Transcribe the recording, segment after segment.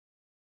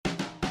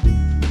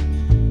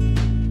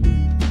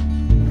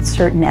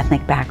certain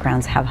ethnic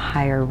backgrounds have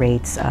higher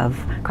rates of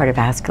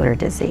cardiovascular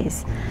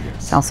disease.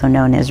 It's also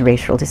known as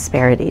racial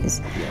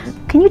disparities.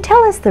 Can you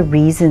tell us the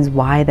reasons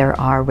why there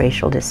are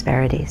racial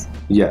disparities?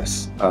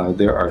 Yes,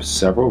 there are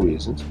several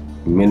reasons.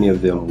 Many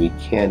of them we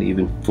can't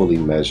even fully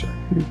measure.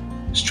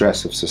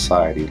 Stress of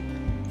society,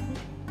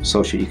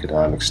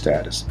 socioeconomic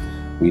status.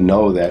 We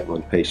know that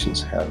when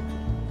patients have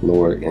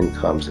lower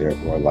incomes, they're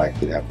more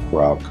likely to have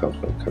poor outcomes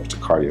when it comes to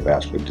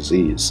cardiovascular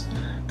disease.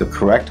 The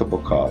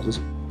correctable causes,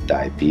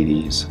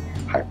 diabetes,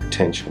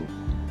 hypertension,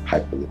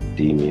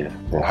 hyperlipidemia,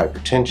 and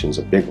hypertension is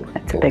a big one.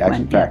 That's a big one.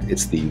 In fact,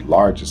 it's the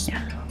largest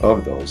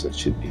of those that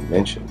should be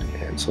mentioned.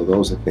 And so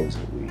those are things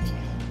that we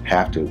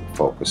have to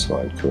focus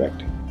on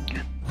correcting.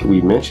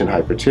 We mentioned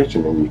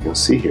hypertension, and you can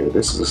see here,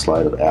 this is a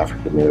slide of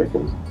African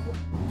American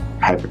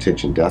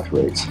hypertension death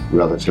rates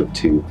relative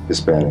to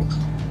Hispanics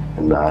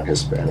and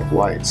non-Hispanic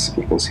whites.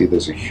 You can see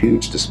there's a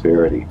huge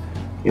disparity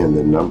in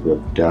the number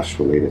of deaths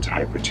related to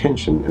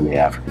hypertension in the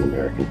African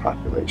American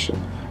population,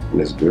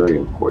 and it's very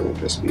important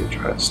that this be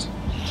addressed.